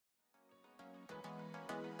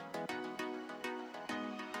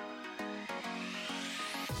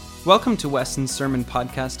Welcome to Weston's Sermon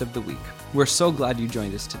Podcast of the Week. We're so glad you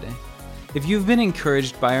joined us today. If you've been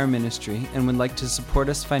encouraged by our ministry and would like to support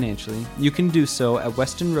us financially, you can do so at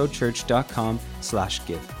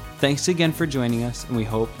westonroadchurch.com/give. Thanks again for joining us, and we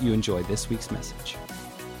hope you enjoy this week's message.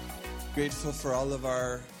 Grateful for all of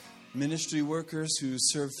our ministry workers who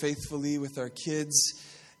serve faithfully with our kids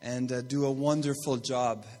and do a wonderful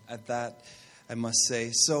job at that, I must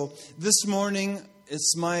say. So this morning,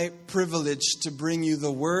 it's my privilege to bring you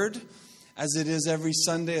the Word, as it is every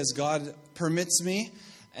Sunday, as God permits me.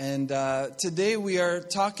 And today we are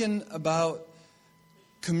talking about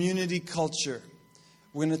community culture.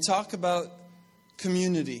 We're going to talk about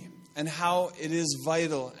community and how it is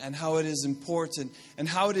vital and how it is important and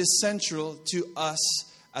how it is central to us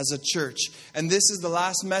as a church. And this is the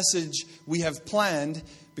last message we have planned,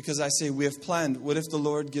 because I say we have planned. What if the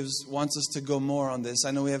Lord wants us to go more on this?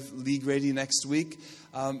 I know we have League ready next week,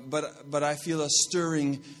 but I feel a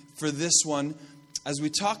stirring for this one as we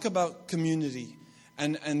talk about community.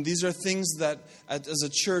 And these are things that, as a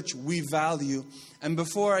church, we value. And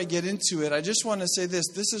before I get into it, I just want to say this.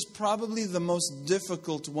 This is probably the most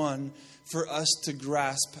difficult one for us to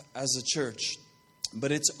grasp as a church.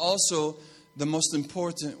 But it's also the most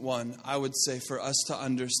important one, I would say, for us to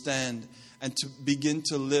understand and to begin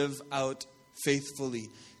to live out faithfully.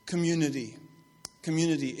 Community.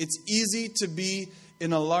 It's easy to be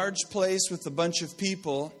in a large place with a bunch of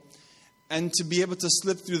people and to be able to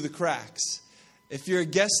slip through the cracks. If you're a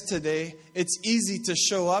guest today, it's easy to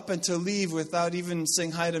show up and to leave without even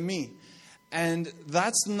saying hi to me. And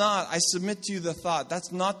that's not, I submit to you the thought,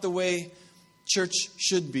 that's not the way church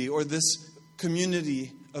should be, or this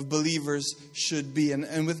community of believers should be.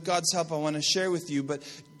 And with God's help, I want to share with you. But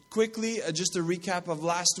quickly, just a recap of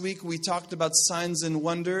last week, we talked about signs and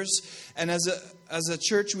wonders. And as a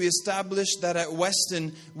church, we established that at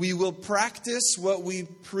Weston, we will practice what we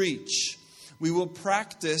preach. We will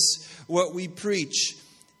practice what we preach.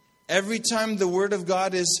 Every time the Word of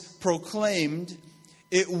God is proclaimed,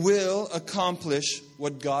 it will accomplish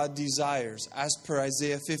what God desires, as per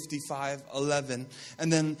Isaiah 55:11.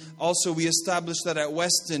 And then also we established that at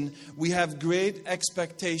Weston, we have great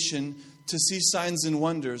expectation to see signs and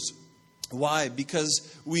wonders. Why? Because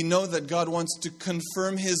we know that God wants to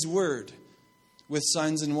confirm His Word with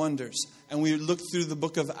signs and wonders. And we looked through the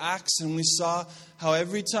book of Acts and we saw how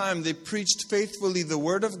every time they preached faithfully the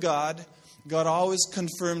Word of God, God always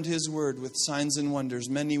confirmed His Word with signs and wonders.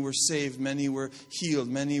 Many were saved, many were healed,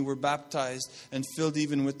 many were baptized and filled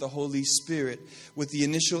even with the Holy Spirit, with the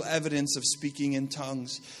initial evidence of speaking in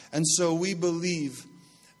tongues. And so we believe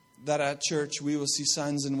that at church we will see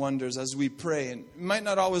signs and wonders as we pray. And it might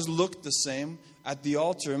not always look the same at the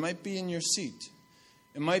altar. It might be in your seat.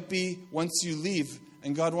 It might be once you leave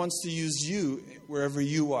and God wants to use you wherever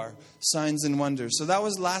you are. Signs and wonders. So that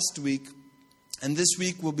was last week. And this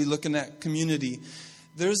week we'll be looking at community.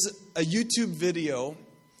 There's a YouTube video.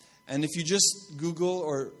 And if you just Google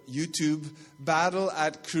or YouTube Battle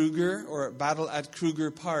at Kruger or Battle at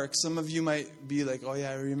Kruger Park, some of you might be like, oh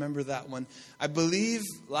yeah, I remember that one. I believe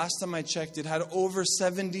last time I checked, it had over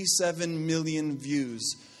 77 million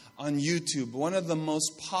views on YouTube. One of the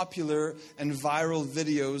most popular and viral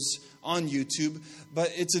videos on YouTube.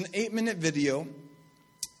 But it's an 8-minute video.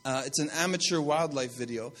 It's an amateur wildlife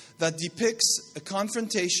video that depicts a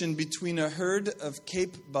confrontation between a herd of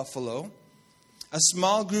Cape buffalo, a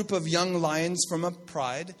small group of young lions from a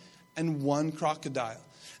pride, and one crocodile.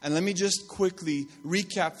 And let me just quickly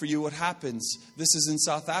recap for you what happens. This is in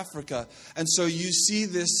South Africa. And so you see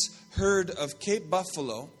this herd of Cape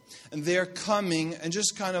buffalo, and they're coming and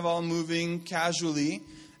just kind of all moving casually.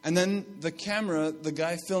 And then the camera, the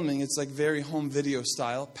guy filming, it's like very home video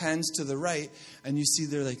style, pans to the right, and you see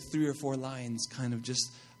there are like 3 or 4 lions kind of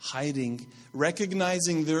just hiding,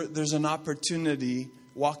 recognizing there's an opportunity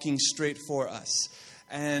walking straight for us.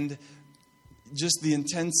 And just the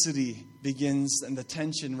intensity begins and the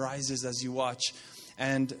tension rises as you watch.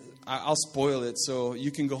 And I'll spoil it so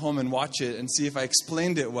you can go home and watch it and see if I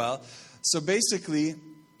explained it well. So basically,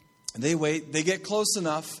 they wait, they get close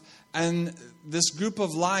enough, and this group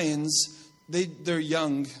of lions, they're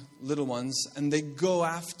young, little ones, and they go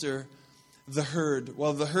after the herd.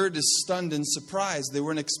 Well, the herd is stunned and surprised. They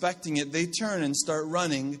weren't expecting it. They turn and start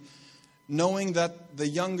running, knowing that the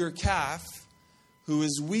younger calf, who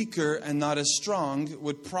is weaker and not as strong,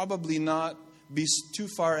 would probably not be too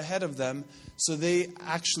far ahead of them. So they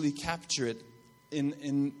actually capture it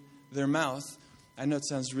in their mouth. I know it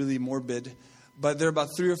sounds really morbid, but there are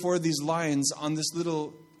about 3 or 4 of these lions on this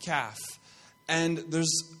little calf. And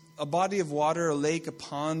there's a body of water, a lake, a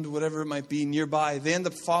pond, whatever it might be nearby. They end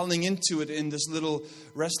up falling into it in this little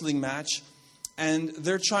wrestling match. and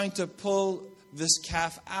they're trying to pull this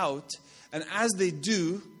calf out. And as they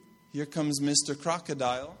do, here comes Mr.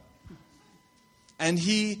 Crocodile, and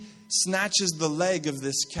he snatches the leg of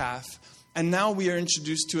this calf. And now we are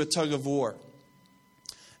introduced to a tug of war.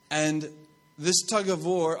 And this tug of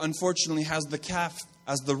war, unfortunately, has the calf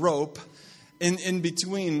as the rope in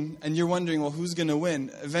between. And you're wondering, well, who's going to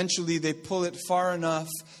win? Eventually, they pull it far enough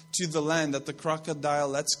to the land that the crocodile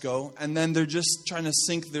lets go. And then they're just trying to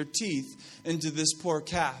sink their teeth into this poor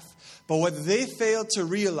calf. But what they failed to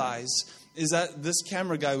realize is that this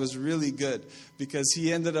camera guy was really good, because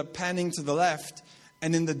he ended up panning to the left.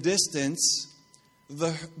 And in the distance,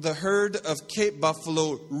 the herd of Cape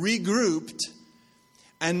buffalo regrouped,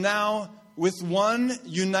 and now with one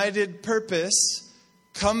united purpose,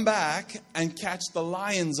 come back and catch the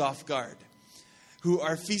lions off guard, who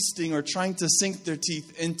are feasting or trying to sink their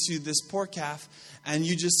teeth into this poor calf. And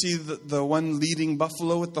you just see the one leading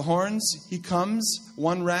buffalo with the horns. He comes,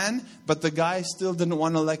 one ran, but the guy still didn't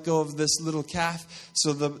want to let go of this little calf.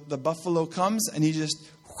 So the buffalo comes, and he just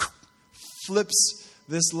flips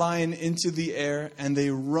this lion into the air, and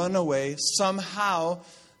they run away. Somehow,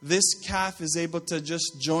 this calf is able to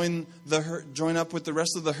just join up with the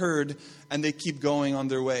rest of the herd, and they keep going on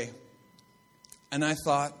their way. And I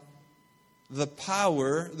thought, the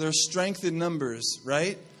power, there's strength in numbers,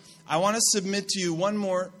 right? I want to submit to you one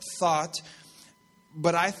more thought,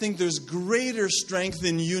 but I think there's greater strength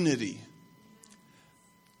in unity.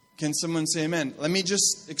 Can someone say amen? Let me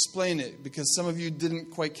just explain it, because some of you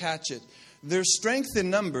didn't quite catch it. There's strength in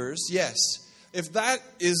numbers, yes. If that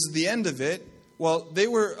is the end of it, well, they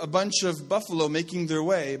were a bunch of buffalo making their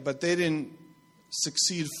way, but they didn't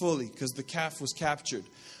succeed fully because the calf was captured.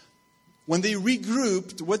 When they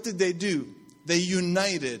regrouped, what did they do? They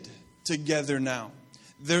united together now.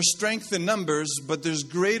 There's strength in numbers, but there's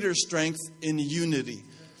greater strength in unity.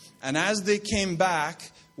 And as they came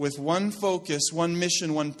back with one focus, one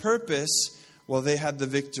mission, one purpose, well, they had the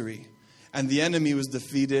victory. And the enemy was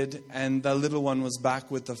defeated, and the little one was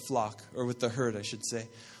back with the flock, or with the herd, I should say.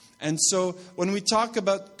 And so when we talk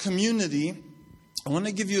about community, I want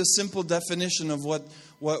to give you a simple definition of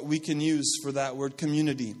what we can use for that word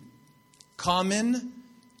community. Common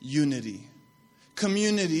unity.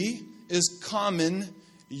 Community is common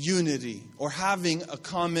unity, or having a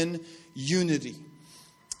common unity.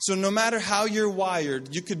 So no matter how you're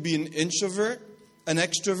wired, you could be an introvert, an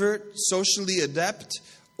extrovert, socially adept,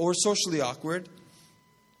 or socially awkward.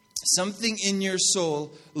 Something in your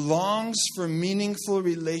soul longs for meaningful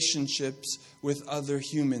relationships with other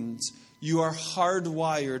humans. You are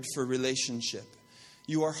hardwired for relationship.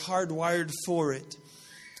 You are hardwired for it.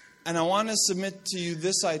 And I want to submit to you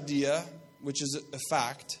this idea, which is a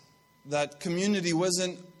fact, that community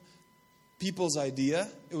wasn't people's idea,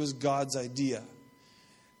 it was God's idea.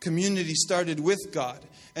 Community started with God.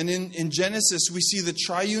 And in Genesis, we see the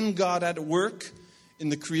triune God at work in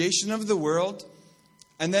the creation of the world.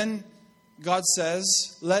 And then God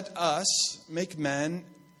says, let us make man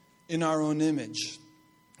in our own image.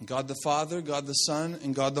 God the Father, God the Son,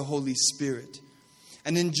 and God the Holy Spirit.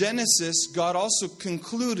 And in Genesis, God also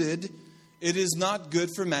concluded it is not good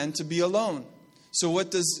for man to be alone. So what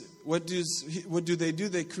do they do?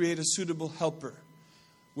 They create a suitable helper,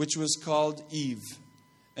 which was called Eve.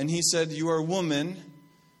 And he said, you are woman,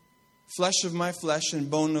 flesh of my flesh and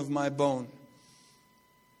bone of my bone.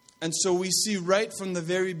 And so we see right from the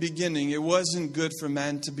very beginning, it wasn't good for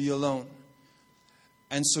man to be alone.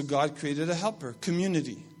 And so God created a helper.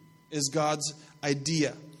 Community is God's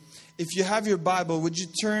idea. If you have your Bible, would you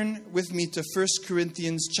turn with me to 1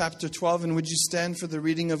 Corinthians chapter 12, and would you stand for the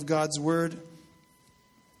reading of God's word?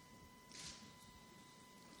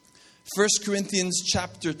 1 Corinthians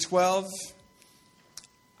chapter 12.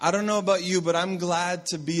 I don't know about you, but I'm glad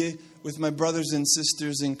to be with my brothers and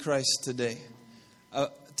sisters in Christ today.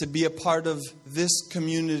 To be a part of this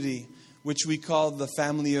community, which we call the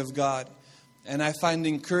family of God. And I find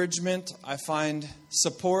encouragement, I find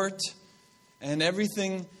support, and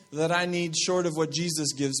everything that I need short of what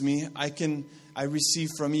Jesus gives me, I receive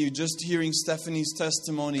from you. Just hearing Stephanie's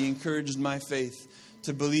testimony encouraged my faith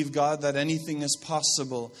to believe, God, that anything is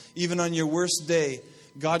possible. Even on your worst day,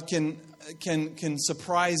 God can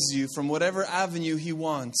surprise you from whatever avenue He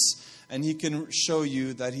wants. And He can show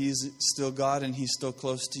you that He's still God and He's still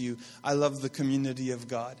close to you. I love the community of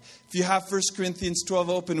God. If you have 1 Corinthians 12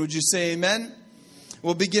 open, would you say amen?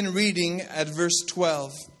 We'll begin reading at verse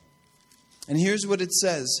 12. And here's what it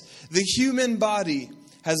says. The human body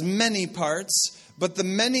has many parts, but the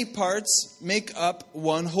many parts make up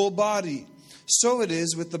one whole body. So it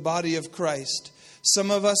is with the body of Christ.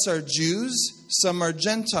 Some of us are Jews, some are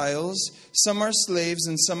Gentiles, some are slaves,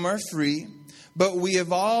 and some are free. But we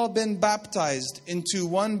have all been baptized into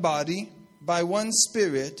one body by one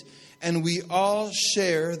Spirit, and we all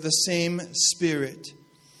share the same Spirit.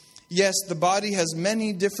 Yes, the body has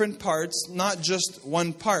many different parts, not just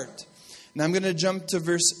one part. Now I'm going to jump to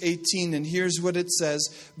verse 18, and here's what it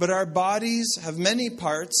says. But our bodies have many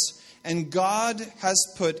parts, and God has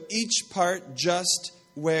put each part just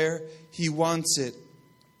where He wants it.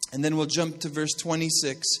 And then we'll jump to verse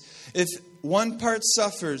 26. If one part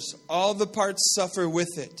suffers, all the parts suffer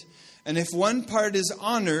with it. And if one part is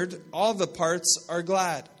honored, all the parts are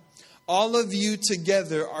glad. All of you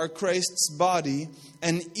together are Christ's body,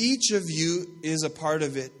 and each of you is a part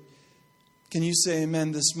of it. Can you say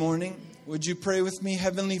amen this morning? Would you pray with me?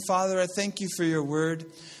 Heavenly Father, I thank you for your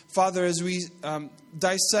word. Father, as we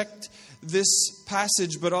dissect this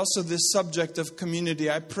passage, but also this subject of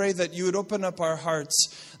community, I pray that you would open up our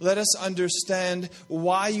hearts. Let us understand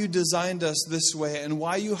why you designed us this way and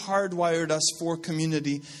why you hardwired us for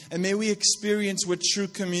community. And may we experience what true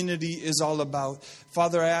community is all about.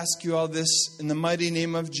 Father, I ask you all this in the mighty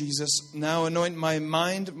name of Jesus. Now anoint my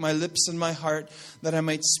mind, my lips, and my heart, that I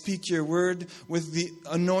might speak your word with the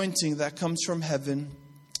anointing that comes from heaven.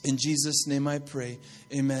 In Jesus' name I pray.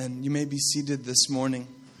 Amen. You may be seated this morning.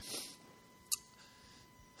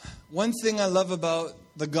 One thing I love about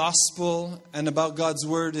the gospel and about God's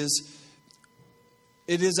word is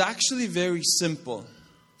it is actually very simple,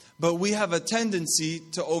 but we have a tendency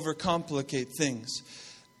to overcomplicate things.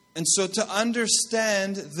 And so to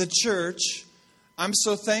understand the church, I'm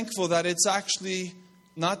so thankful that it's actually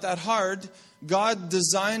not that hard. God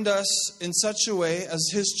designed us in such a way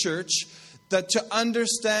as His church that to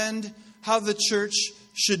understand how the church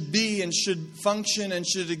should be and should function and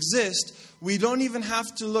should exist, we don't even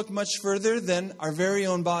have to look much further than our very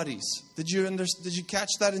own bodies. Did you catch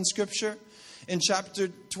that in Scripture? In chapter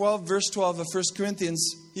 12, verse 12 of 1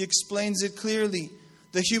 Corinthians, he explains it clearly.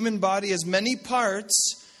 The human body has many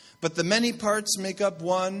parts, but the many parts make up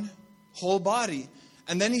one whole body.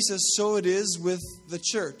 And then he says, so it is with the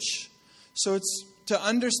church. So it's to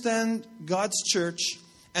understand God's church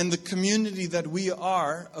and the community that we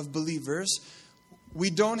are of believers, we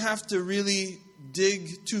don't have to really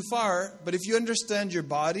dig too far, but if you understand your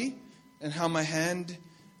body and how my hand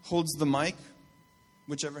holds the mic,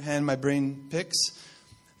 whichever hand my brain picks,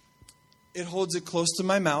 it holds it close to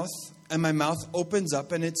my mouth, and my mouth opens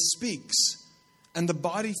up and it speaks. And the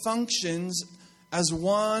body functions as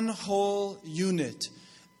one whole unit.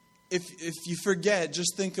 If you forget,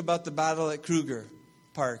 just think about the battle at Kruger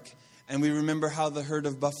Park, and we remember how the herd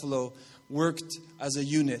of buffalo worked as a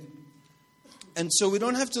unit. And so we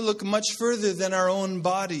don't have to look much further than our own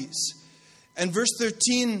bodies. And verse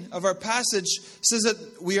 13 of our passage says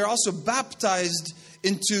that we are also baptized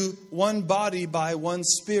into one body by one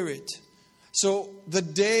Spirit. So the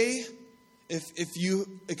day, if you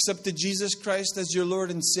accepted Jesus Christ as your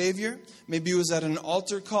Lord and Savior, maybe it was at an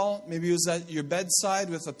altar call, maybe it was at your bedside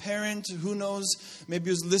with a parent, who knows, maybe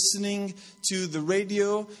it was listening to the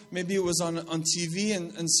radio, maybe it was on TV,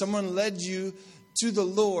 and someone led you to the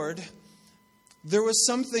Lord. There was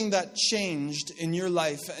something that changed in your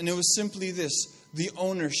life, and it was simply this: the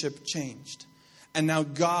ownership changed. And now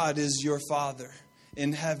God is your Father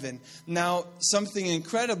in heaven. Now, something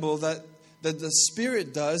incredible that the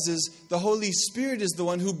Spirit does is the Holy Spirit is the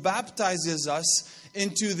one who baptizes us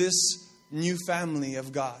into this new family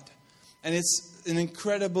of God. And it's an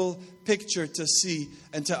incredible picture to see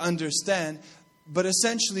and to understand. But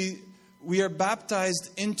essentially, we are baptized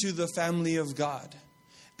into the family of God.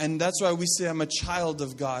 And that's why we say, I'm a child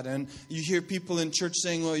of God. And you hear people in church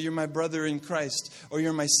saying, well, you're my brother in Christ, or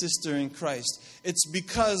you're my sister in Christ. It's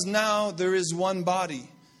because now there is one body.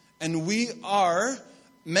 And we are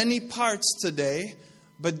many parts today.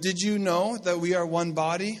 But did you know that we are one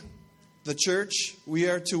body? The church, we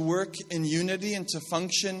are to work in unity and to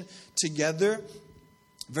function together.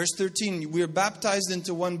 Verse 13, we are baptized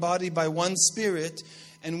into one body by one Spirit,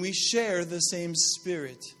 and we share the same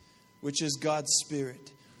Spirit, which is God's Spirit.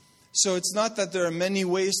 So it's not that there are many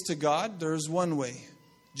ways to God. There is one way,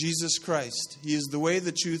 Jesus Christ. He is the way,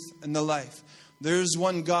 the truth, and the life. There is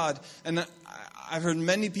one God. And I've heard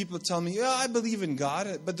many people tell me, yeah, I believe in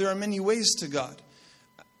God, but there are many ways to God.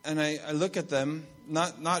 And I look at them,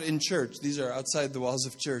 not in church. These are outside the walls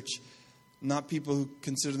of church, not people who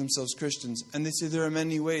consider themselves Christians. And they say there are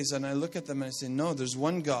many ways. And I look at them and I say, no, there's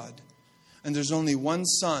one God. And there's only one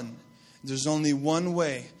Son. There's only one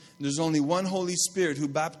way. There's only one Holy Spirit who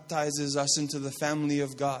baptizes us into the family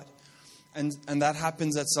of God. And that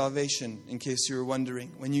happens at salvation, in case you were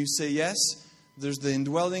wondering. When you say yes, there's the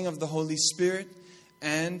indwelling of the Holy Spirit,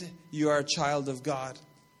 and you are a child of God.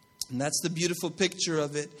 And that's the beautiful picture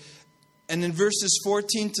of it. And in verses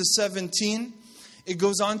 14 to 17, it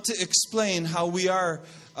goes on to explain how we are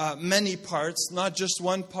many parts, not just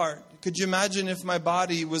one part. Could you imagine if my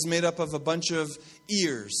body was made up of a bunch of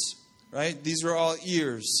ears, right? These were all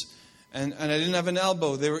ears. And I didn't have an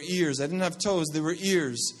elbow, they were ears. I didn't have toes, they were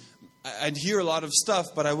ears. I'd hear a lot of stuff,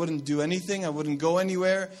 but I wouldn't do anything. I wouldn't go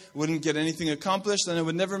anywhere, wouldn't get anything accomplished, and I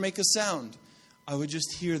would never make a sound. I would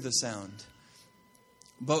just hear the sound.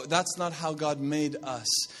 But that's not how God made us.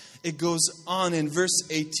 It goes on in verse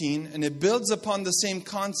 18, and it builds upon the same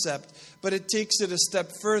concept, but it takes it a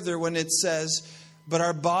step further when it says, but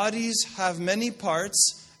our bodies have many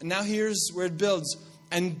parts. And now here's where it builds.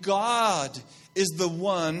 And God is the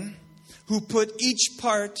one who put each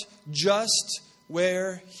part just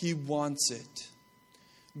where He wants it.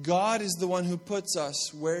 God is the one who puts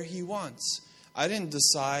us where He wants. I didn't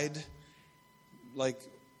decide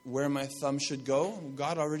where my thumb should go.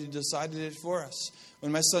 God already decided it for us.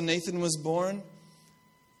 When my son Nathan was born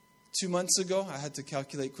 2 months ago, I had to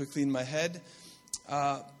calculate quickly in my head.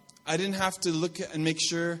 I didn't have to look and make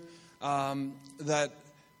sure that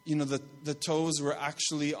the toes were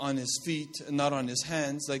actually on his feet and not on his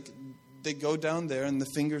hands. They go down there and the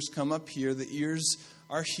fingers come up here, the ears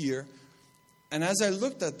are here. And as I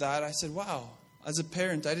looked at that, I said, wow, as a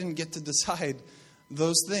parent, I didn't get to decide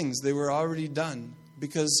those things. They were already done.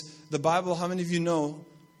 Because the Bible, how many of you know,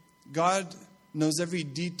 God knows every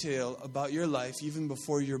detail about your life even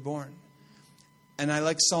before you're born. And I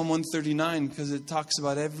like Psalm 139 because it talks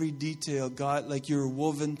about every detail, God, like you're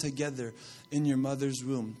woven together in your mother's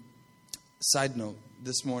womb. Side note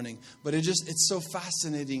this morning. But it's so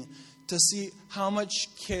fascinating to see how much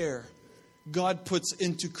care God puts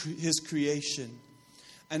into His creation.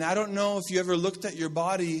 And I don't know if you ever looked at your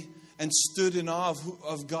body and stood in awe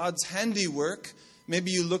of God's handiwork.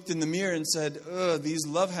 Maybe you looked in the mirror and said, these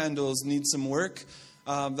love handles need some work.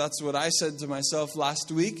 That's what I said to myself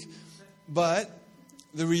last week. But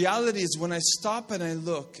the reality is when I stop and I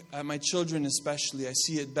look at my children especially, I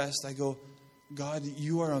see it best. I go, God,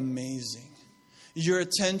 you are amazing. Your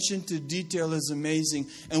attention to detail is amazing.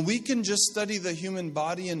 And we can just study the human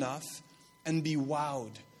body enough and be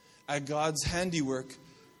wowed at God's handiwork.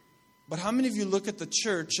 But how many of you look at the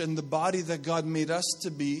church and the body that God made us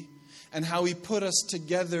to be and how He put us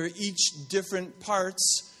together, each different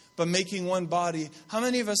parts, but making one body? How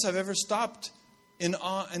many of us have ever stopped in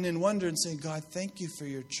awe and in wonder and say, God, thank you for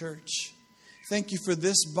your church. Thank you for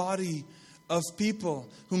this body of people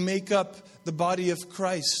who make up the body of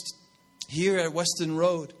Christ here at Weston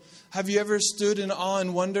Road. Have you ever stood in awe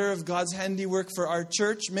and wonder of God's handiwork for our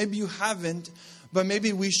church? Maybe you haven't, but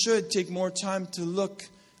maybe we should take more time to look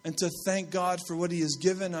and to thank God for what He has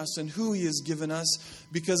given us and who He has given us,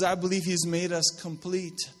 because I believe He's made us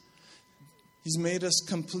complete. He's made us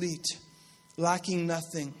complete, lacking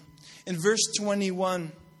nothing. In verse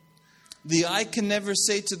 21, the eye can never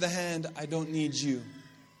say to the hand, I don't need you.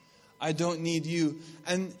 I don't need you.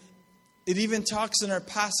 And it even talks in our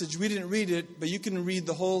passage. We didn't read it, but you can read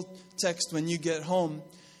the whole text when you get home.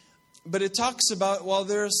 But it talks about, while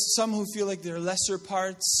there are some who feel like they're lesser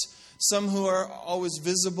parts, some who are always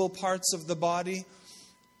visible parts of the body.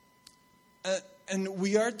 And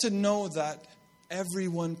we are to know that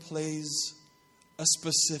everyone plays a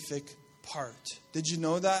specific part. Did you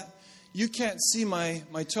know that? You can't see my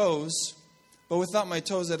toes, but without my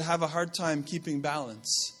toes, I'd have a hard time keeping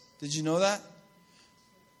balance. Did you know that?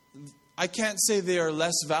 I can't say they are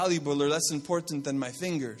less valuable or less important than my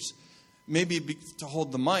fingers. Maybe to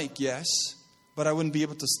hold the mic, yes, but I wouldn't be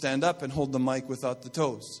able to stand up and hold the mic without the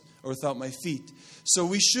toes or without my feet. So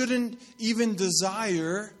we shouldn't even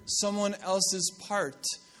desire someone else's part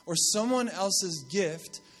or someone else's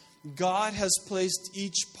gift. God has placed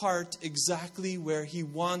each part exactly where He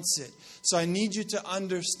wants it. So I need you to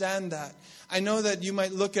understand that. I know that you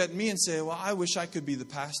might look at me and say, well, I wish I could be the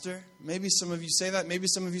pastor. Maybe some of you say that. Maybe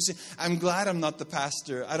some of you say, I'm glad I'm not the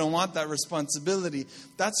pastor. I don't want that responsibility.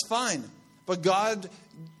 That's fine. But God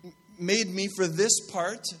made me for this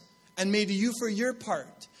part and made you for your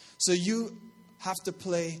part. So you have to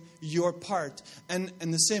play your part. And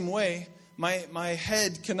in the same way, my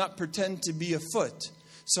head cannot pretend to be a foot.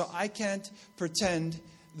 So I can't pretend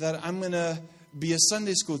that I'm going to be a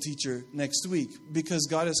Sunday school teacher next week, because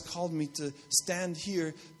God has called me to stand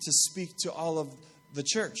here to speak to all of the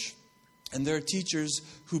church. And there are teachers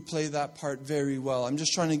who play that part very well. I'm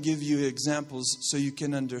just trying to give you examples so you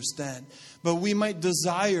can understand. But we might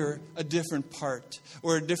desire a different part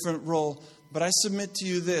or a different role. But I submit to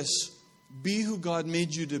you this: be who God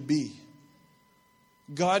made you to be.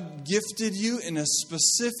 God gifted you in a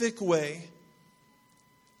specific way,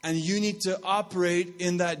 and you need to operate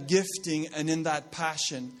in that gifting and in that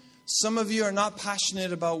passion Some of you are not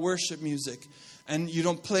passionate about worship music and you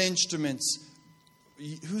don't play instruments.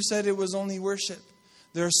 Who said it was only worship?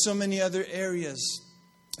 There are so many other areas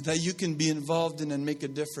that you can be involved in and make a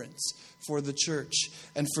difference for the church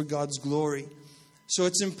and for God's glory. So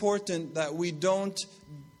it's important that we don't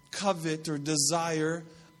covet or desire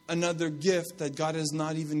another gift that God has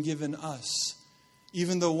not even given us.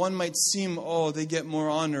 Even though one might seem, they get more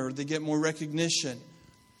honor, they get more recognition.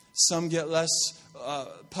 Some get less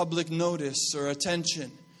public notice or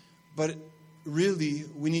attention. But really,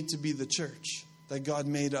 we need to be the church that God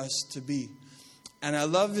made us to be. And I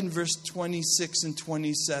love in verse 26 and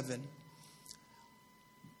 27.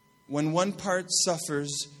 When one part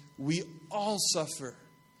suffers, we all suffer.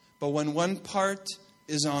 But when one part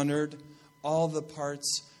is honored, all the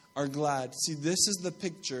parts are glad. See, this is the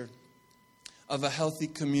picture of a healthy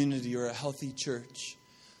community or a healthy church.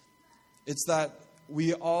 It's that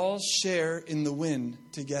we all share in the win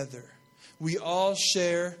together. We all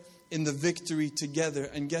share in the victory together.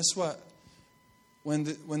 And guess what?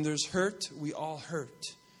 When there's hurt, we all hurt.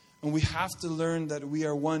 And we have to learn that we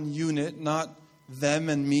are one unit, not them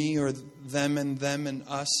and me or them and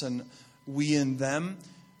us and we and them.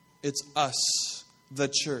 It's us, the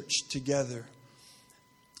church, together.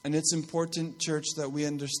 And it's important, church, that we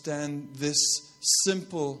understand this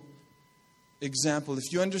simple example.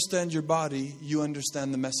 If you understand your body, you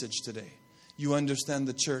understand the message today. You understand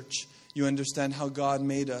the church. You understand how God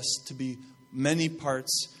made us to be many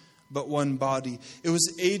parts, but one body. It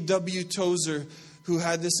was A.W. Tozer who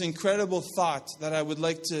had this incredible thought that I would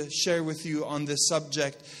like to share with you on this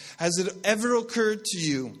subject. Has it ever occurred to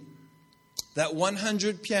you that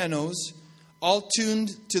 100 pianos, all tuned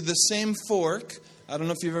to the same fork? I don't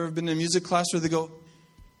know if you've ever been in a music class where they go,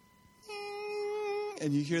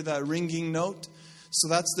 and you hear that ringing note. So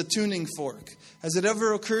that's the tuning fork. Has it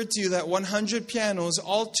ever occurred to you that 100 pianos,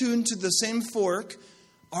 all tuned to the same fork,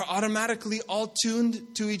 are automatically all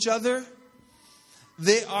tuned to each other?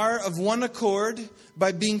 They are of one accord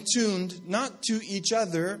by being tuned not to each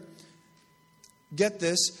other, get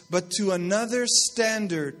this, but to another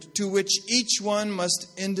standard to which each one must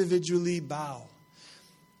individually bow.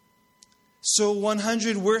 So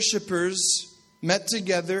 100 worshipers met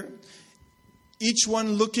together, each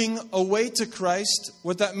one looking away to Christ.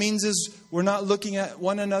 What that means is we're not looking at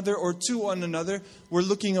one another or to one another. We're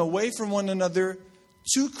looking away from one another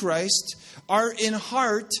to Christ, are in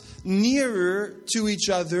heart nearer to each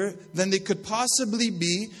other than they could possibly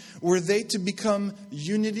be were they to become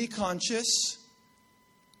unity conscious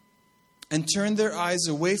and turn their eyes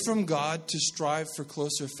away from God to strive for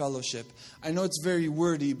closer fellowship. I know it's very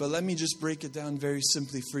wordy, but let me just break it down very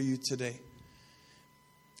simply for you today.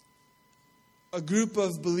 A group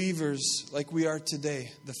of believers like we are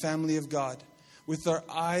today, the family of God, with our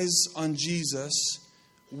eyes on Jesus,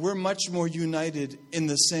 we're much more united in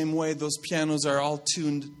the same way. Those pianos are all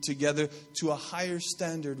tuned together to a higher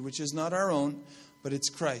standard, which is not our own, but it's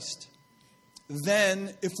Christ.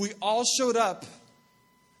 Then, if we all showed up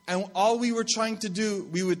and all we were trying to do,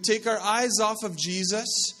 we would take our eyes off of Jesus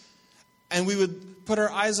and we would put our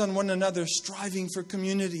eyes on one another, striving for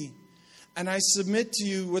community. And I submit to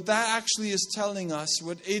you, what that actually is telling us,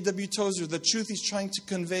 what A.W. Tozer, the truth he's trying to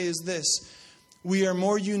convey is this. We are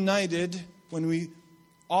more united when we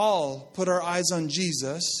all put our eyes on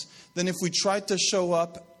Jesus than if we tried to show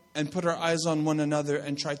up and put our eyes on one another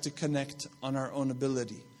and try to connect on our own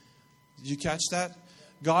ability. Did you catch that?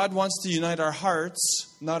 God wants to unite our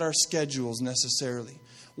hearts, not our schedules necessarily.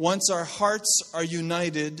 Once our hearts are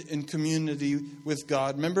united in community with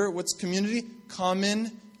God, remember what's community?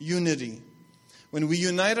 Common unity. When we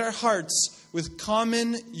unite our hearts with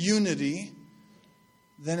common unity,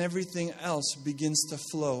 then everything else begins to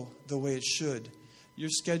flow the way it should. Your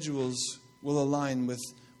schedules will align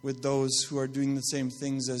with those who are doing the same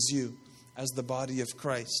things as you, as the body of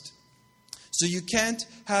Christ. So you can't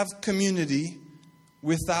have community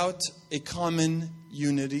without a common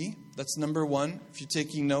unity. That's number one, if you're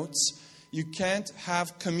taking notes. You can't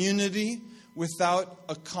have community without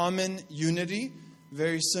a common unity.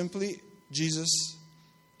 Very simply, Jesus,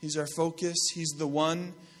 He's our focus. He's the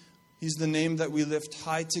one. He's the name that we lift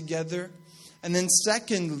high together. And then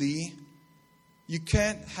secondly, you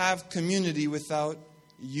can't have community without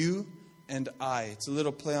you and I. It's a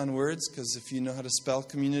little play on words, because if you know how to spell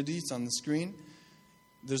community, it's on the screen.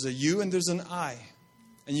 There's a you and there's an I.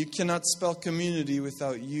 And you cannot spell community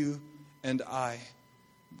without you and I.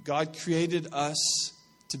 God created us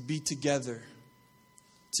to be together,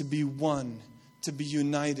 to be one, to be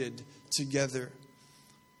united together.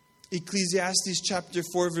 Ecclesiastes chapter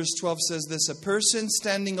 4 verse 12 says this: a person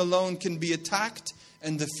standing alone can be attacked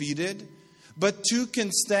and defeated, but 2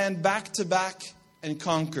 can stand back to back and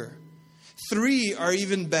conquer. 3 are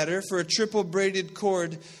even better, for a triple braided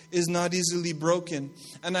cord is not easily broken.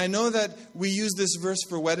 And I know that we use this verse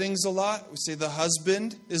for weddings a lot. We say the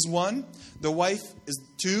husband is 1, the wife is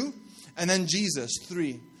 2, and then Jesus,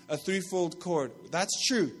 3. A threefold cord. That's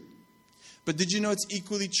true. But did you know it's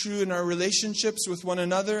equally true in our relationships with one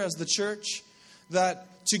another as the church?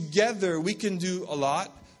 That together we can do a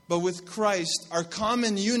lot, but with Christ, our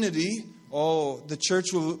common unity, the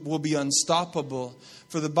church will be unstoppable.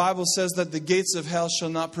 For the Bible says that the gates of hell shall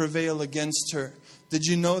not prevail against her. Did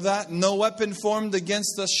you know that? No weapon formed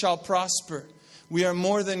against us shall prosper. We are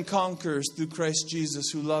more than conquerors through Christ Jesus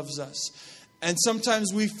who loves us. And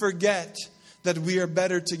sometimes we forget that we are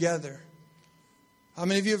better together. How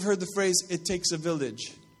many of you have heard the phrase, it takes a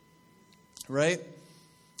village? Right?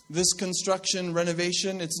 This construction,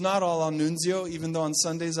 renovation, it's not all on Nunzio, even though on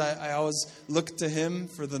Sundays I always look to him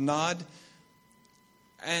for the nod.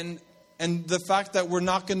 And the fact that we're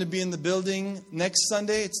not going to be in the building next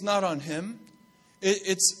Sunday, it's not on him.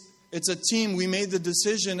 It's a team. We made the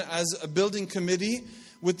decision as a building committee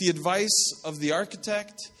with the advice of the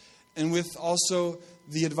architect and with also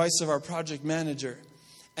the advice of our project manager.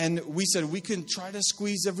 And we said we can try to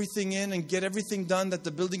squeeze everything in and get everything done that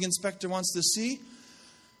the building inspector wants to see,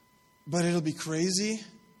 but it'll be crazy.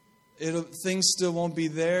 Things still won't be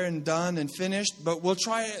there and done and finished, but we'll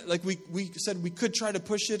try it. Like we said, we could try to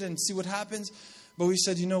push it and see what happens. But we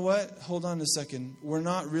said, you know what? Hold on a second. We're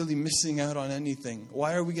not really missing out on anything.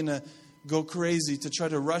 Why are we going to go crazy to try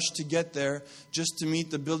to rush to get there just to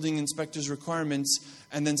meet the building inspector's requirements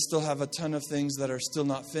and then still have a ton of things that are still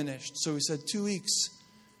not finished? So we said 2 weeks.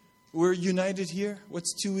 We're united here.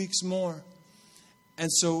 What's 2 weeks more?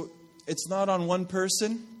 And so it's not on one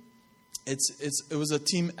person. It was a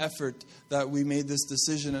team effort that we made this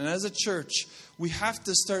decision. And as a church, we have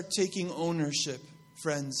to start taking ownership,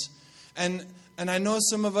 friends. And I know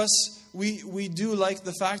some of us, we do like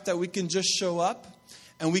the fact that we can just show up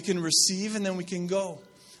and we can receive and then we can go.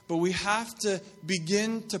 But we have to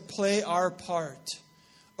begin to play our part,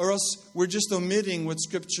 or else we're just omitting what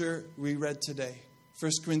Scripture we read today.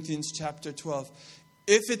 1 Corinthians chapter 12.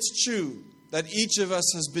 If it's true that each of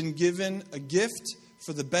us has been given a gift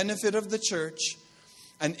for the benefit of the church,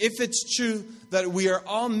 and if it's true that we are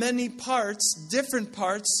all many parts, different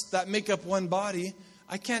parts that make up one body,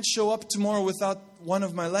 I can't show up tomorrow without one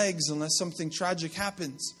of my legs unless something tragic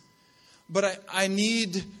happens. But I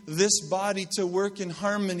need this body to work in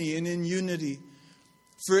harmony and in unity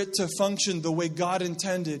for it to function the way God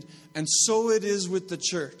intended. And so it is with the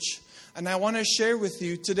church. And I want to share with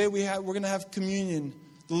you, today we're going to have communion,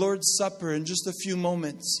 the Lord's Supper, in just a few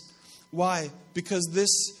moments. Why? Because this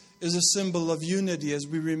is a symbol of unity as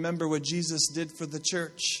we remember what Jesus did for the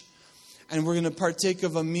church. And we're going to partake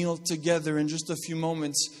of a meal together in just a few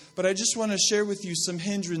moments. But I just want to share with you some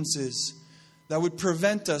hindrances that would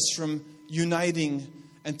prevent us from uniting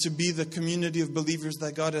and to be the community of believers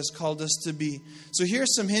that God has called us to be. So here are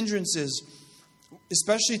some hindrances.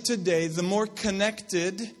 Especially today, the more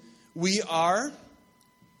connected we are,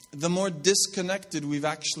 the more disconnected we've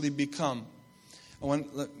actually become.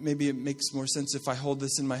 Maybe it makes more sense if I hold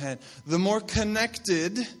this in my hand. The more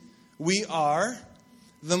connected we are,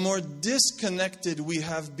 the more disconnected we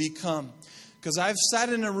have become. Because I've sat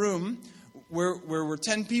in a room where we're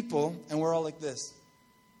 10 people and we're all like this.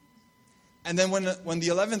 And then when the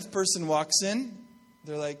 11th person walks in,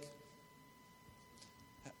 they're like,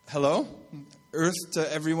 hello? Earth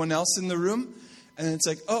to everyone else in the room. And then it's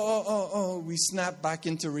like, we snap back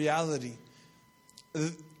into reality.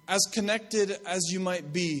 As connected as you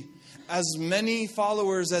might be, as many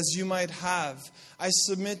followers as you might have, I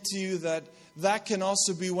submit to you that can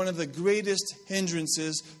also be one of the greatest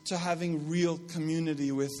hindrances to having real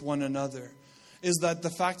community with one another. Is that the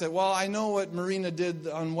fact that, I know what Marina did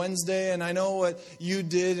on Wednesday, and I know what you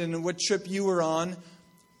did and what trip you were on,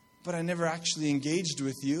 but I never actually engaged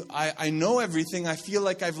with you. I know everything. I feel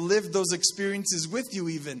like I've lived those experiences with you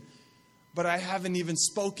even, but I haven't even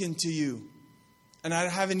spoken to you. And I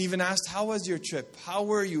haven't even asked, how was your trip? How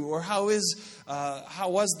were you? Or how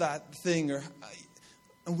was that thing?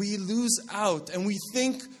 And we lose out and we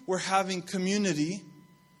think we're having community,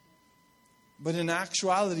 but in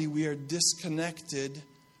actuality we are disconnected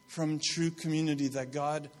from true community that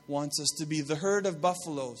God wants us to be. The herd of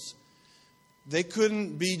buffaloes, they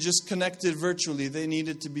couldn't be just connected virtually. They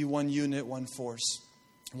needed to be one unit, one force,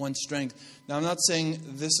 one strength. Now, I'm not saying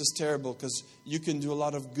this is terrible, because you can do a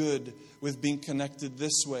lot of good with being connected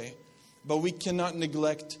this way. But we cannot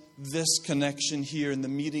neglect this connection here in the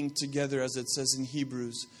meeting together, as it says in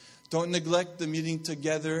Hebrews. Don't neglect the meeting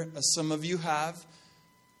together, as some of you have.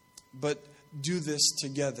 But do this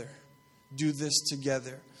together. Do this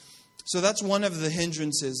together. So that's one of the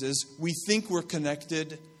hindrances, is we think we're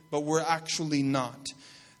connected, but we're actually not.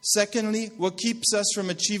 Secondly, what keeps us from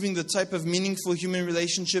achieving the type of meaningful human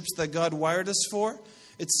relationships that God wired us for?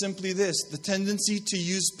 It's simply this: the tendency to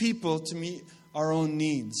use people to meet our own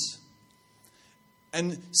needs.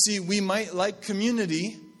 And see, we might like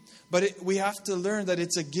community, but we have to learn that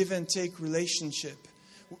it's a give and take relationship.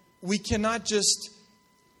 We cannot just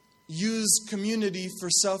use community for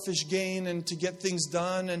selfish gain and to get things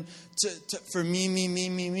done and for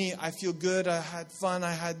me. I feel good, I had fun,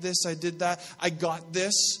 I had this, I did that, I got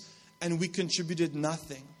this, and we contributed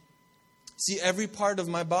nothing. See, every part of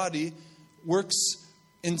my body works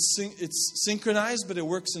it's synchronized, but it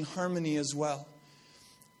works in harmony as well.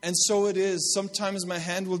 And so it is. Sometimes my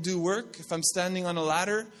hand will do work. If I'm standing on a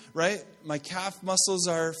ladder, right? My calf muscles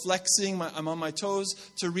are flexing. I'm on my toes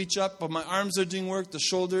to reach up, but my arms are doing work. The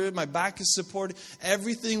shoulder, my back is supported.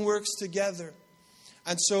 Everything works together.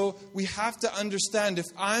 And so we have to understand, if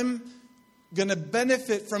I'm going to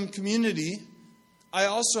benefit from community, I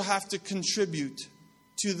also have to contribute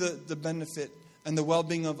to the benefit and the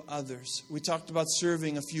well-being of others. We talked about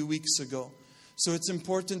serving a few weeks ago. So it's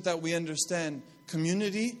important that we understand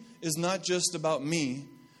community is not just about me,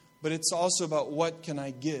 but it's also about what can I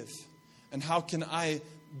give and how can I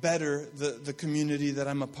better the community that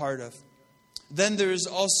I'm a part of. Then there is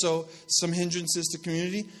also some hindrances to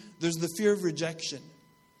community. There's the fear of rejection.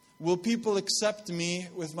 Will people accept me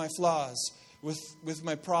with my flaws, with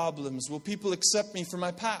my problems? Will people accept me for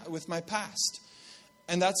with my past?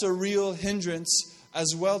 And that's a real hindrance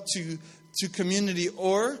as well to community,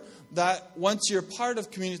 or that once you're part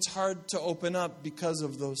of community, it's hard to open up because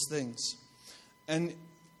of those things. And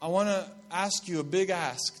I want to ask you a big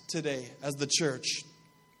ask today as the church.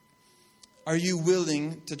 Are you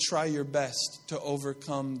willing to try your best to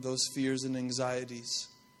overcome those fears and anxieties?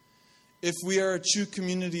 If we are a true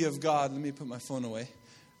community of God, let me put my phone away.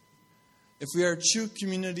 If we are a true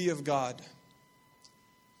community of God,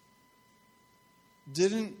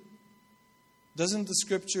 doesn't the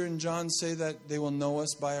scripture in John say that they will know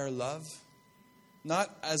us by our love?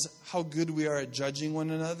 Not as how good we are at judging one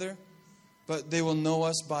another, but they will know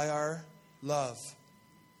us by our love.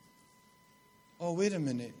 Oh, wait a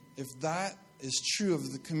minute. If that is true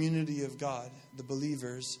of the community of God, the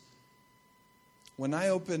believers, when I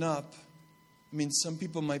open up, some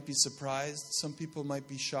people might be surprised, some people might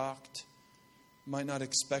be shocked, might not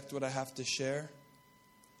expect what I have to share,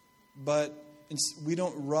 but we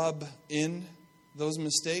don't rub in those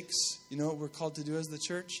mistakes. You know what we're called to do as the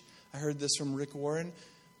church? I heard this from Rick Warren.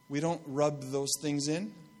 We don't rub those things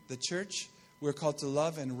in, the church. We're called to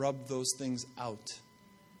love and rub those things out.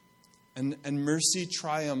 And mercy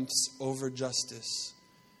triumphs over justice.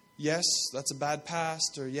 Yes, that's a bad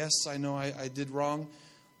past, or yes, I know I did wrong,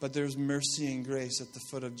 but there's mercy and grace at the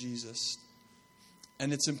foot of Jesus.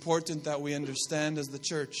 And it's important that we understand as the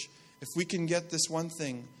church, if we can get this one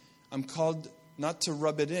thing, I'm called not to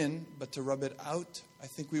rub it in, but to rub it out. I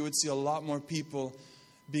think we would see a lot more people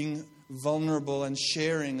being vulnerable and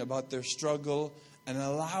sharing about their struggle and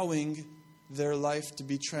allowing their life to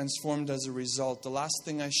be transformed as a result. The last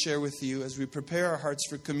thing I share with you as we prepare our hearts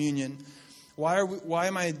for communion, why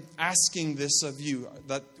am I asking this of you?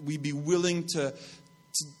 That we be willing to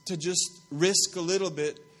just risk a little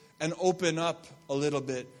bit and open up a little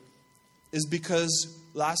bit, is because,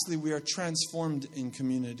 lastly, we are transformed in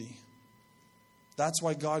community. That's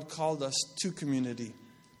why God called us to community,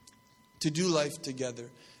 to do life together,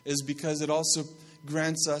 is because it also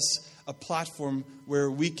grants us a platform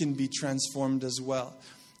where we can be transformed as well.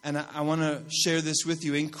 And I want to share this with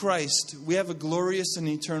you. In Christ, we have a glorious and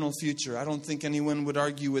eternal future. I don't think anyone would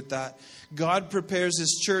argue with that. God prepares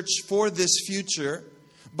His church for this future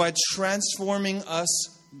by transforming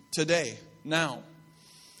us today, now.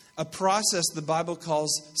 A process the Bible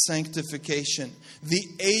calls sanctification. The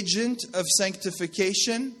agent of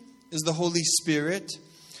sanctification is the Holy Spirit.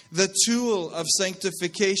 The tool of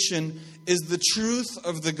sanctification is the truth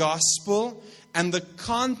of the gospel. And the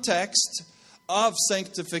context of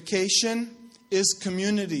sanctification is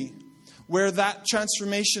community. Where that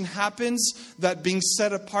transformation happens, that being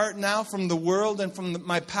set apart now from the world and from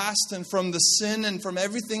my past and from the sin and from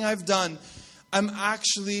everything I've done, I'm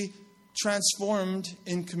actually transformed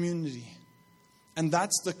in community. And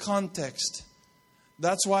that's the context.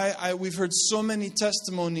 That's why we've heard so many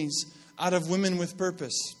testimonies out of Women with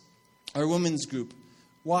Purpose, our women's group.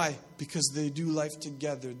 Why? Because they do life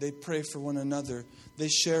together. They pray for one another. They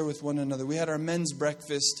share with one another. We had our men's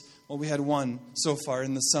breakfast Well, we had one so far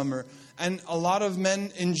in the summer. And a lot of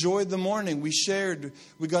men enjoyed the morning. We shared.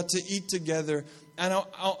 We got to eat together. And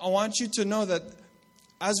I want you to know that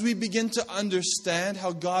as we begin to understand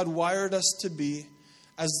how God wired us to be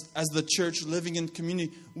as the church living in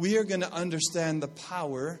community, we are going to understand the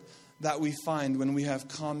power that we find when we have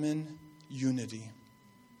common unity.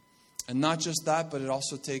 And not just that, but it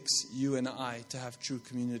also takes you and I to have true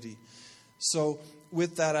community. So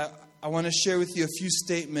with that, I want to share with you a few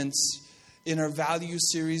statements in our value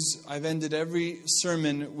series. I've ended every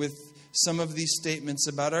sermon with some of these statements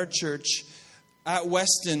about our church. At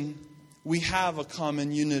Weston, we have a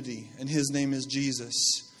common unity, and His name is Jesus.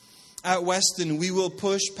 At Weston, we will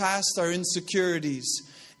push past our insecurities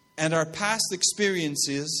and our past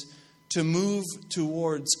experiences to move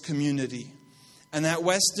towards community. And at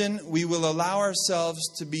Weston, we will allow ourselves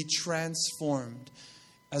to be transformed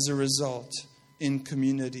as a result in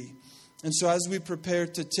community. And so as we prepare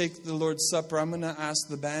to take the Lord's Supper, I'm going to ask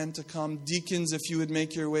the band to come. Deacons, if you would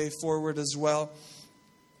make your way forward as well.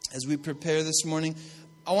 As we prepare this morning,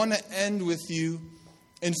 I want to end with you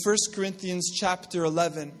in 1 Corinthians chapter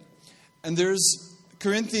 11. And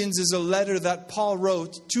Corinthians is a letter that Paul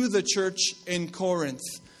wrote to the church in Corinth.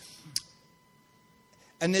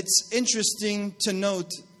 And it's interesting to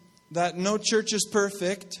note that no church is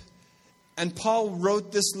perfect. And Paul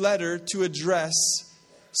wrote this letter to address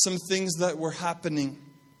some things that were happening.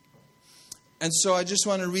 And so I just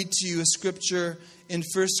want to read to you a scripture in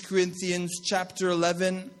 1 Corinthians chapter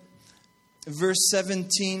 11, verse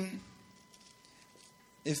 17.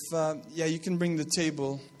 If you can bring the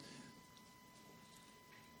table.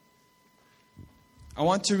 I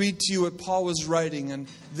want to read to you what Paul was writing, and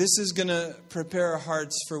this is going to prepare our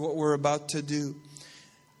hearts for what we're about to do.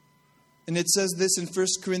 And it says this in 1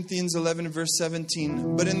 Corinthians 11, verse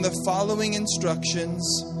 17. But in the following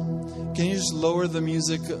instructions, can you just lower the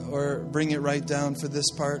music or bring it right down for this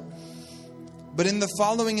part? But in the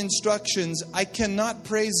following instructions, I cannot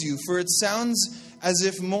praise you, for it sounds as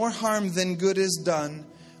if more harm than good is done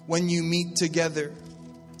when you meet together.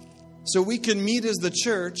 So we can meet as the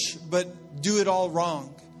church, but do it all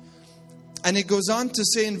wrong. And it goes on to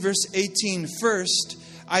say in verse 18, first,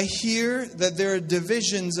 I hear that there are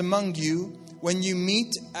divisions among you when you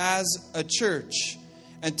meet as a church.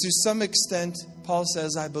 And to some extent, Paul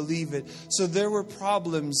says, I believe it. So there were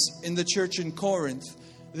problems in the church in Corinth.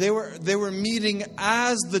 They were meeting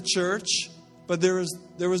as the church, but there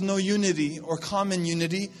was no unity or common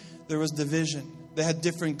unity. There was division. They had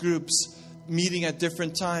different groups meeting at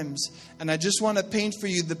different times. And I just want to paint for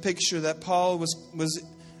you the picture that Paul was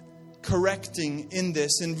correcting in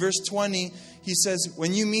this. In verse 20, he says,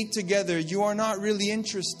 when you meet together, you are not really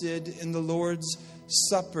interested in the Lord's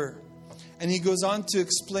Supper. And he goes on to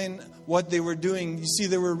explain what they were doing. You see,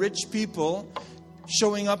 there were rich people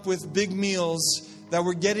showing up with big meals that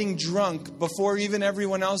were getting drunk before even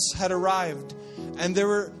everyone else had arrived. And there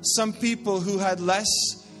were some people who had less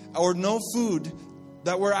or no food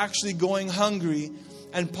that were actually going hungry.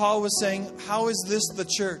 And Paul was saying, how is this the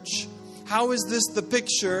church? How is this the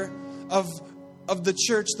picture of the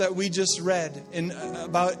church that we just read? In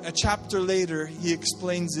about a chapter later, he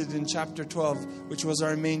explains it in chapter 12, which was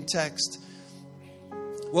our main text.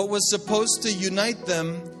 What was supposed to unite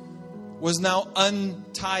them was now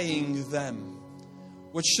untying them.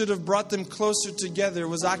 What should have brought them closer together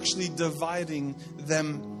was actually dividing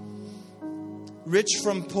them. Rich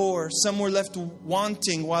from poor, some were left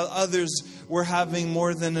wanting while others were having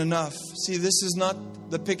more than enough. See, this is not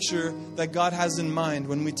the picture that God has in mind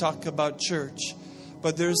when we talk about church.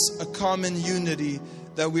 But there's a common unity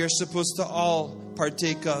that we are supposed to all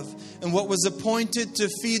partake of. And what was appointed to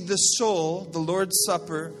feed the soul, the Lord's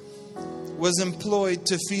Supper, was employed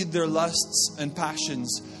to feed their lusts and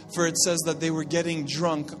passions. For it says that they were getting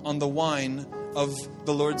drunk on the wine of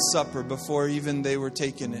the Lord's Supper before even they were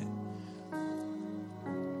taking it.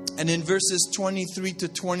 And in verses 23 to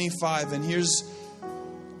 25, and here's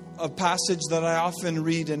a passage that I often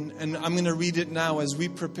read, and I'm going to read it now as we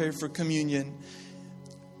prepare for communion.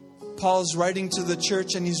 Paul's writing to the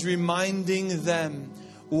church and he's reminding them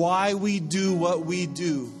why we do what we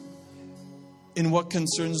do in what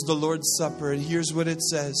concerns the Lord's Supper. And here's what it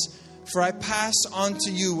says. For I pass on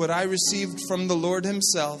to you what I received from the Lord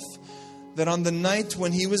himself, that on the night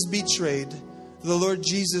when he was betrayed, the Lord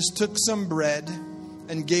Jesus took some bread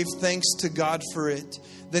and gave thanks to God for it.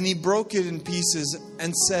 Then he broke it in pieces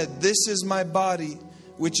and said, this is my body,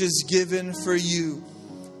 which is given for you.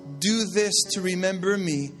 Do this to remember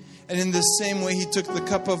me. And in the same way, he took the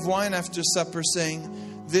cup of wine after supper,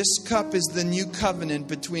 saying, this cup is the new covenant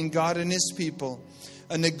between God and his people,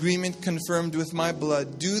 an agreement confirmed with my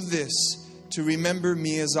blood. Do this to remember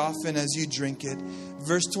me as often as you drink it.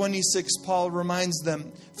 Verse 26, Paul reminds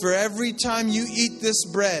them, for every time you eat this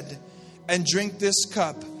bread and drink this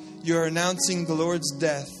cup, you're announcing the Lord's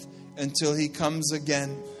death until he comes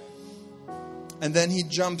again. And then he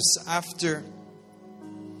jumps after.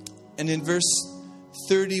 And in verse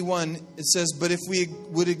 31, it says, but if we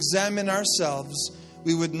would examine ourselves,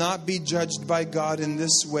 we would not be judged by God in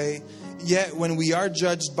this way. Yet when we are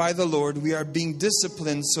judged by the Lord, we are being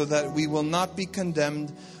disciplined so that we will not be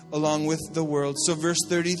condemned along with the world. So verse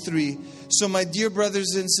 33, so my dear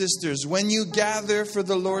brothers and sisters, when you gather for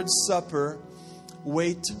the Lord's Supper,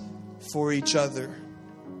 wait for each other.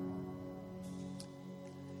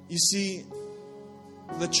 You see,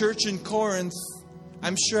 the church in Corinth,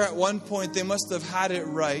 I'm sure at one point they must have had it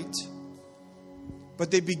right,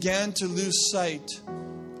 but they began to lose sight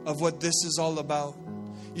of what this is all about.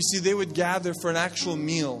 You see, they would gather for an actual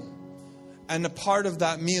meal, and a part of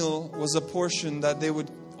that meal was a portion that they would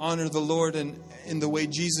honor the Lord and in the way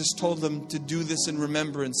Jesus told them to do this in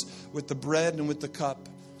remembrance, with the bread and with the cup.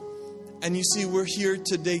 And you see, we're here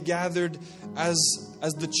today gathered as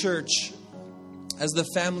the church, as the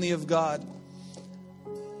family of God.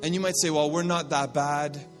 And you might say, well, we're not that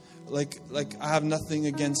bad. Like I have nothing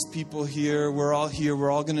against people here. We're all here. We're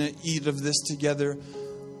all going to eat of this together.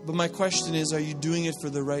 But my question is, are you doing it for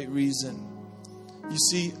the right reason? You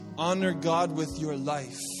see, honor God with your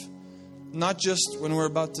life. Not just when we're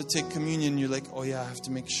about to take communion, you're like, oh yeah, I have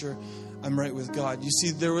to make sure I'm right with God. You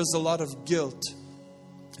see, there was a lot of guilt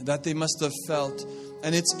that they must have felt.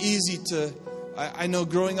 And it's easy to, I know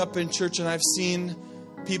growing up in church, and I've seen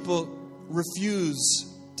people refuse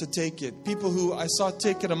to take it. People who I saw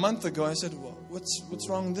take it a month ago, I said, well, what's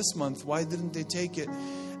wrong this month? Why didn't they take it?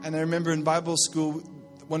 And I remember in Bible school,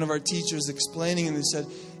 one of our teachers explaining, and they said,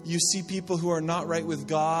 you see people who are not right with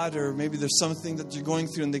God, or maybe there's something that you're going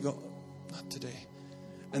through, and they go, not today.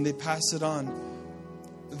 And they pass it on.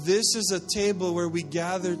 This is a table where we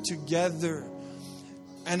gather together.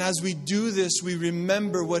 And as we do this, we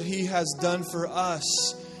remember what He has done for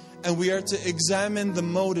us. And we are to examine the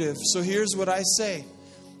motive. So here's what I say.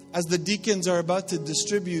 As the deacons are about to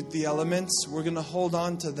distribute the elements, we're going to hold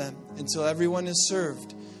on to them until everyone is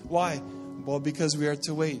served. Why? Well, because we are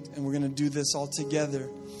to wait, and we're going to do this all together.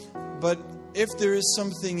 But if there is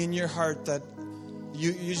something in your heart that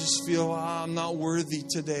you just feel, I'm not worthy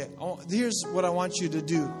today, here's what I want you to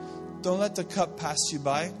do. Don't let the cup pass you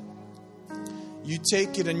by. You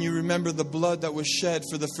take it and you remember the blood that was shed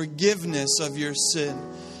for the forgiveness of your sin.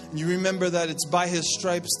 And you remember that it's by His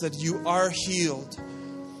stripes that you are healed.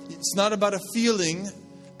 It's not about a feeling.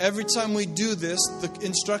 Every time we do this, the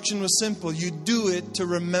instruction was simple. You do it to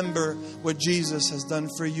remember what Jesus has done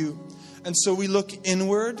for you. And so we look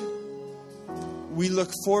inward. We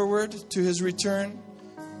look forward to His return.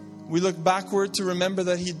 We look backward to remember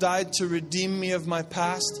that He died to redeem me of my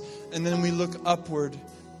past. And then we look upward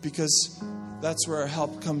because that's where our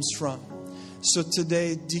help comes from. So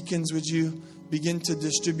today, deacons, would you begin to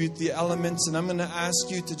distribute the elements? And I'm going to ask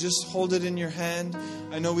you to just hold it in your hand.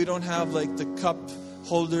 I know we don't have like the cup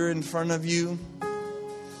holder in front of you.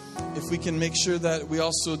 If we can make sure that we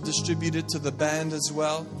also distribute it to the band as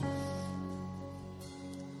well.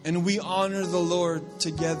 And we honor the Lord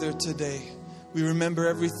together today. We remember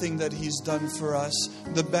everything that He's done for us.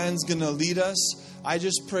 The band's going to lead us. I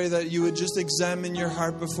just pray that you would just examine your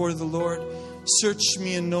heart before the Lord. Search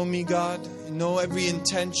me and know me, God. Know every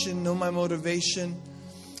intention, know my motivation.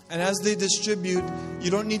 And as they distribute, you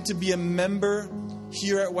don't need to be a member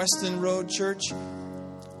here at Weston Road Church.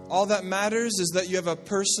 All that matters is that you have a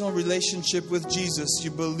personal relationship with Jesus.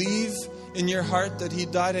 You believe in your heart that He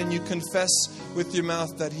died, and you confess with your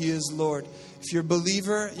mouth that He is Lord. If you're a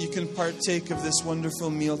believer, you can partake of this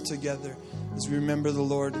wonderful meal together as we remember the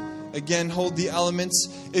Lord. Again, hold the elements.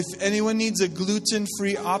 If anyone needs a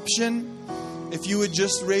gluten-free option, if you would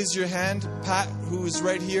just raise your hand. Pat, who is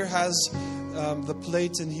right here, has the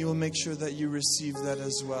plate, and he will make sure that you receive that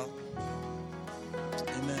as well.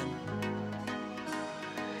 Amen.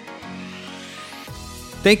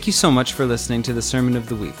 Thank you so much for listening to the Sermon of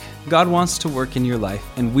the Week. God wants to work in your life,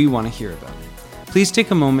 and we want to hear about it. Please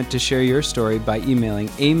take a moment to share your story by emailing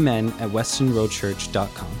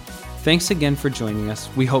amen@westonroadchurch.com. Thanks again for joining us.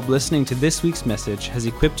 We hope listening to this week's message has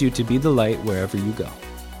equipped you to be the light wherever you go.